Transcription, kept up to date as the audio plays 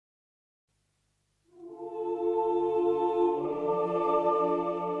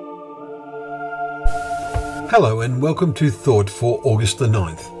Hello and welcome to Thought for August the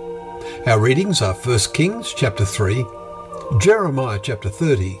 9th. Our readings are 1 Kings chapter 3, Jeremiah chapter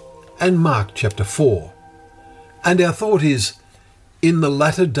 30 and Mark chapter 4. And our thought is, in the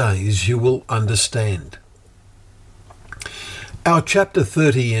latter days you will understand. Our chapter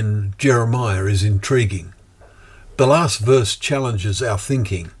 30 in Jeremiah is intriguing. The last verse challenges our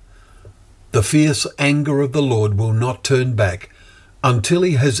thinking. The fierce anger of the Lord will not turn back until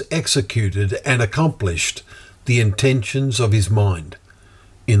he has executed and accomplished the intentions of his mind.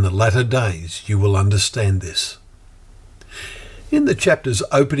 In the latter days you will understand this. In the chapter's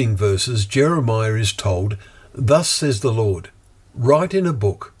opening verses, Jeremiah is told, "Thus says the Lord, write in a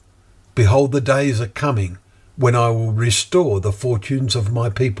book, behold the days are coming when I will restore the fortunes of my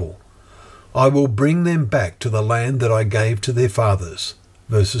people. I will bring them back to the land that I gave to their fathers."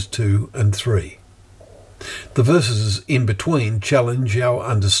 Verses 2 and 3. The verses in between challenge our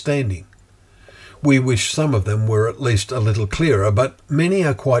understanding. We wish some of them were at least a little clearer, but many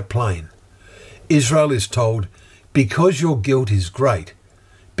are quite plain. Israel is told, "Because your guilt is great,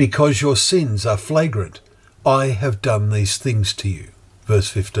 because your sins are flagrant, I have done these things to you." Verse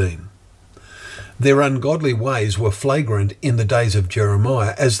 15. Their ungodly ways were flagrant in the days of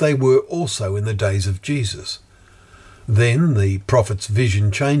Jeremiah, as they were also in the days of Jesus. Then the prophet's vision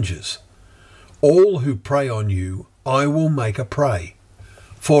changes. "All who prey on you, I will make a prey.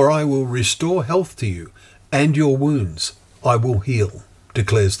 For I will restore health to you, and your wounds I will heal,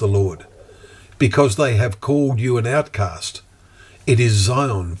 declares the Lord. Because they have called you an outcast, it is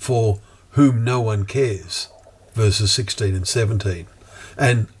Zion for whom no one cares." Verses 16 and 17.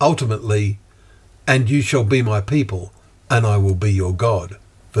 And ultimately, "And you shall be my people, and I will be your God."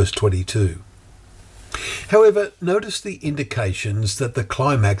 Verse 22. However, notice the indications that the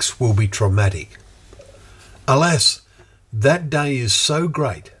climax will be traumatic. Alas, that day is so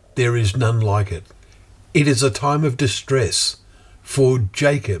great, there is none like it. It is a time of distress for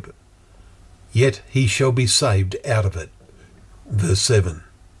Jacob, yet he shall be saved out of it. Verse 7.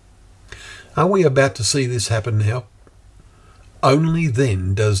 Are we about to see this happen now? Only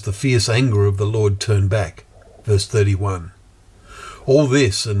then does the fierce anger of the Lord turn back. Verse 31. All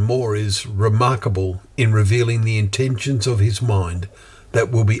this and more is remarkable in revealing the intentions of his mind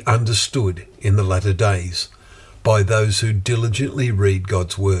that will be understood in the latter days by those who diligently read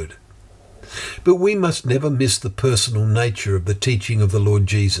God's word. But we must never miss the personal nature of the teaching of the Lord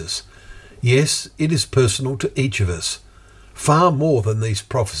Jesus. Yes, it is personal to each of us, far more than these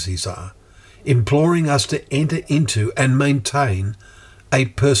prophecies are, imploring us to enter into and maintain a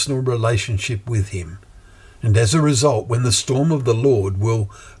personal relationship with him. And as a result, when the storm of the Lord will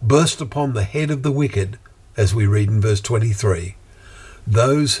burst upon the head of the wicked, as we read in verse 23,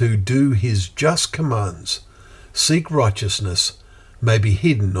 those who do his just commands, seek righteousness, may be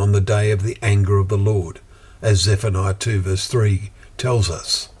hidden on the day of the anger of the Lord, as Zephaniah 2 verse 3 tells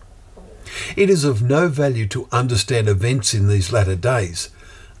us. It is of no value to understand events in these latter days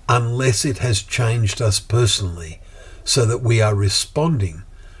unless it has changed us personally, so that we are responding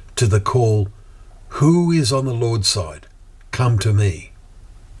to the call, "Who is on the Lord's side? Come to me."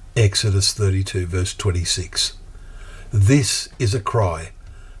 Exodus 32 verse 26. This is a cry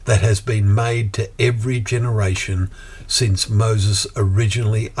that has been made to every generation since Moses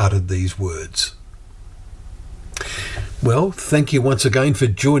originally uttered these words. Well, thank you once again for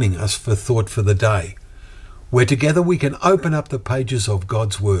joining us for Thought for the Day, where together we can open up the pages of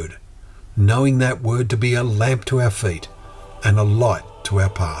God's Word, knowing that Word to be a lamp to our feet and a light to our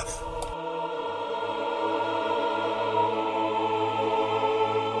path.